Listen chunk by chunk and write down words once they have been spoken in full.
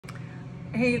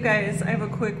Hey you guys, I have a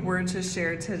quick word to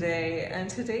share today, and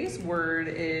today's word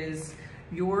is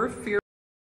your fear.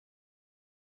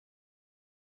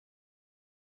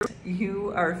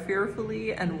 You are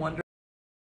fearfully and wonderfully.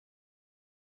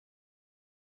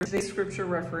 Today's scripture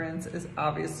reference is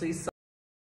obviously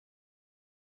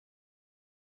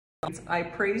I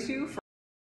praise you for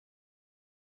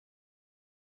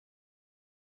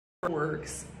your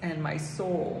works and my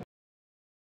soul.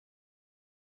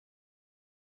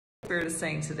 What the Spirit is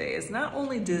saying today is not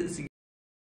only does you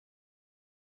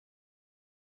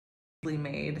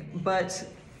made, but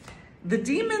the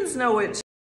demons know it.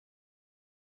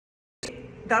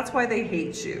 That's why they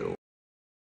hate you.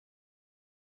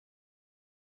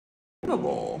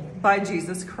 By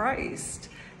Jesus Christ,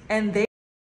 and they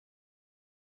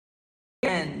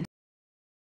end,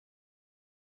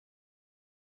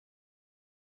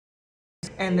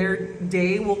 and their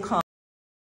day will come.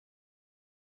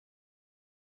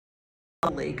 A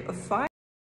lake of fire.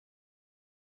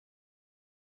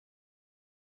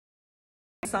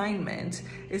 Assignment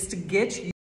is to get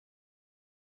you,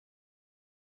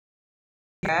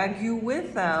 drag you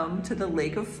with them to the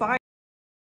lake of fire.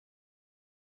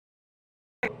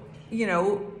 You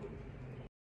know,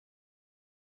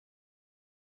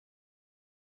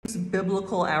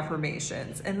 biblical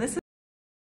affirmations, and this is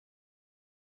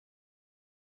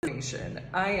affirmation.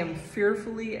 I am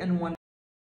fearfully and wonderfully.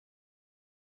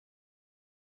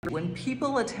 When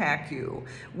people attack you,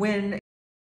 when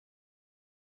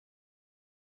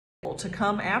to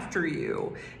come after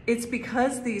you, it's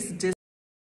because these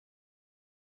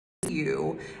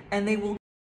you, and they will.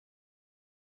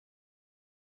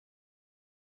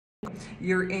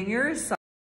 You're in your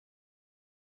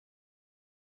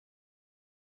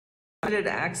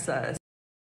access.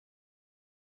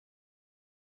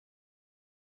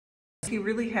 He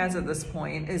really has at this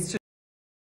point is to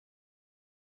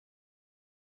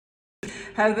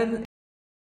heaven.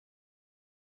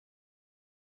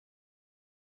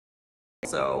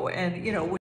 So, and you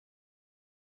know,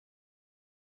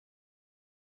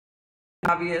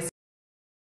 obvious,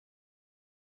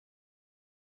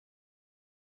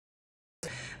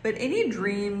 but any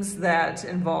dreams that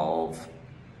involve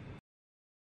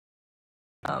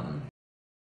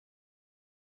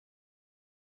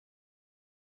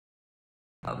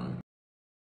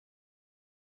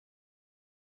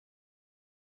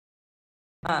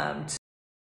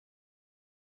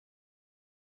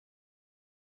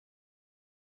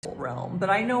realm, but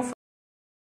I know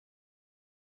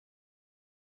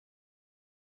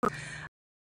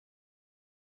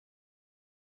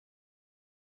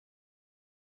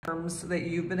terms that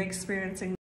you've been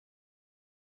experiencing,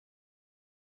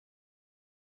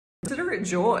 consider it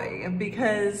joy,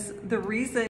 because the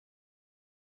reason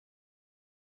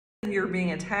you're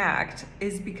being attacked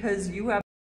is because you have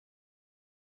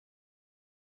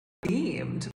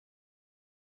deemed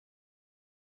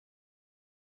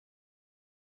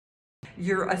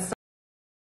you're a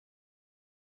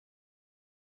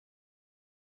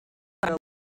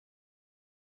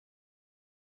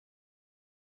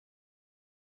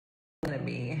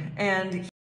enemy, and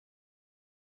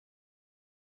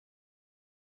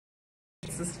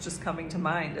this is just coming to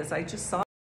mind as I just saw,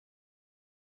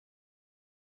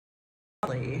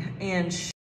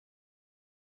 and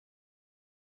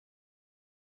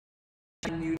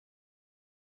you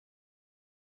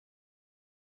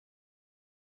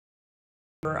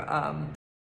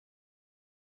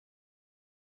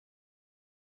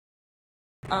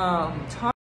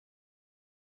talk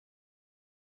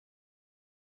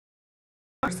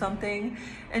or something,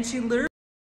 and she literally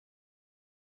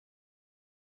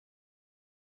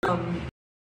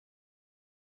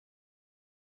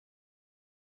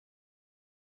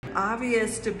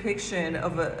obvious depiction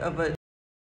of a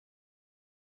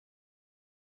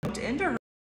into her.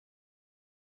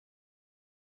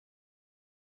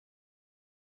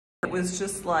 It was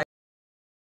just like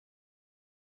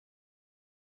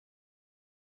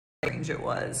strange it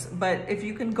was, but if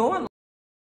you can go on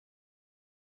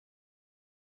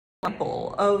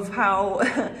example of how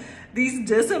these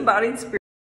disembodied spirits,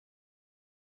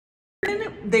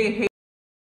 they hate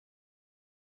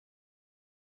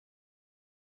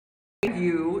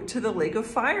you to the lake of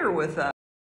fire with them.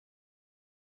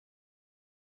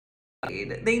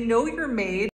 They know you're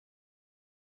made,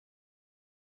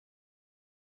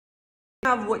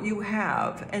 have what you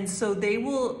have, and so they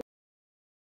will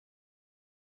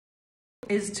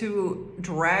is to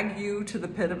drag you to the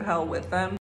pit of hell with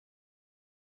them.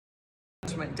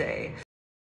 Judgment Day.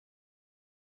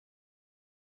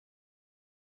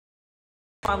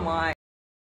 Online.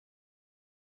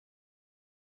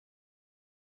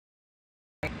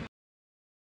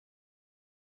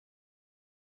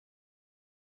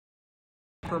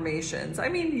 affirmations. I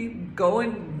mean, you go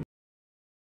and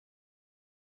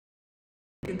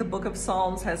the book of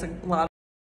Psalms has a lot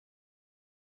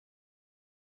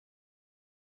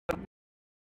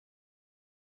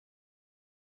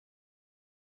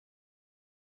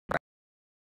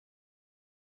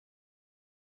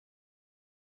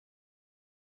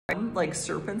of like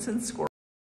serpents and scorpions.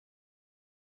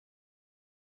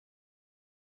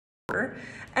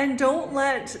 And don't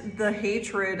let the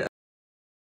hatred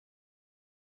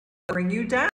bring you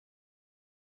down.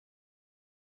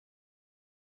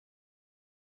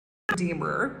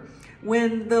 Redeemer,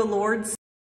 when the Lord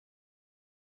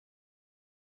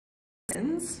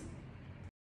sins,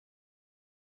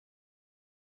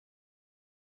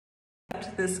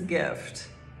 this gift.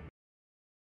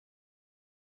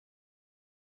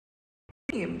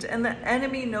 And the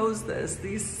enemy knows this.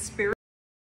 These spirits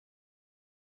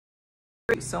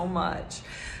do so much.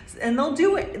 And they'll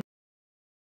do it.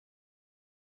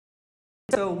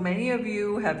 So many of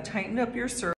you have tightened up your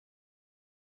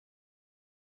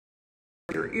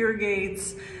ear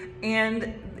gates,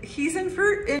 and he's in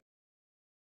for.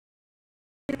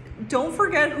 Don't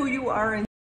forget who you are in.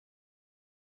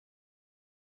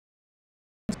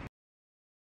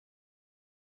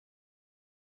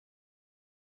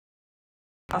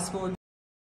 Gospel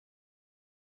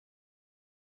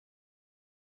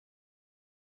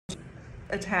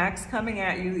attacks coming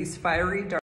at you, these fiery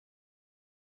darts.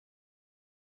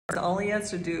 All he has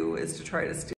to do is to try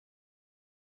to steal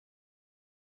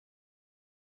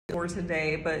for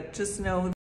today, but just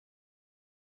know,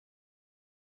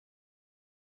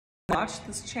 watch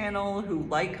this channel, who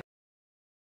like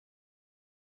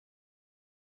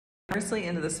honestly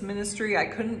into this ministry. I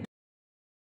couldn't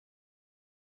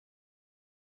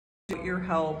do your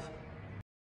help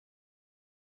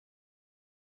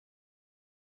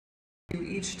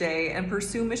each day and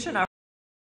pursue mission opportunities.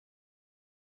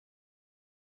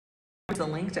 There's a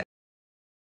link to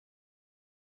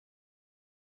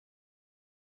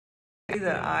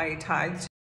that I tithe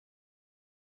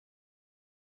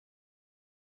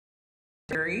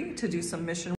to do some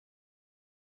mission in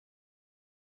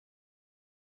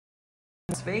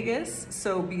Las Vegas,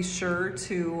 so be sure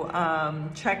to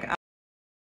check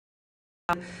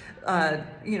out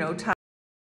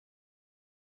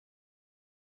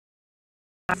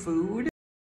food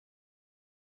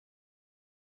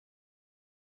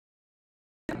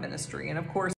ministry, and of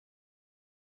course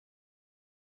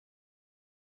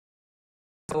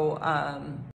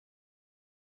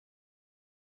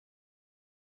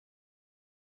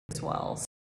as well.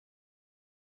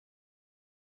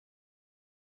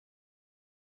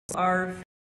 Our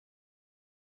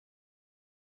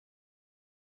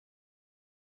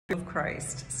of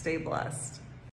Christ. Stay blessed.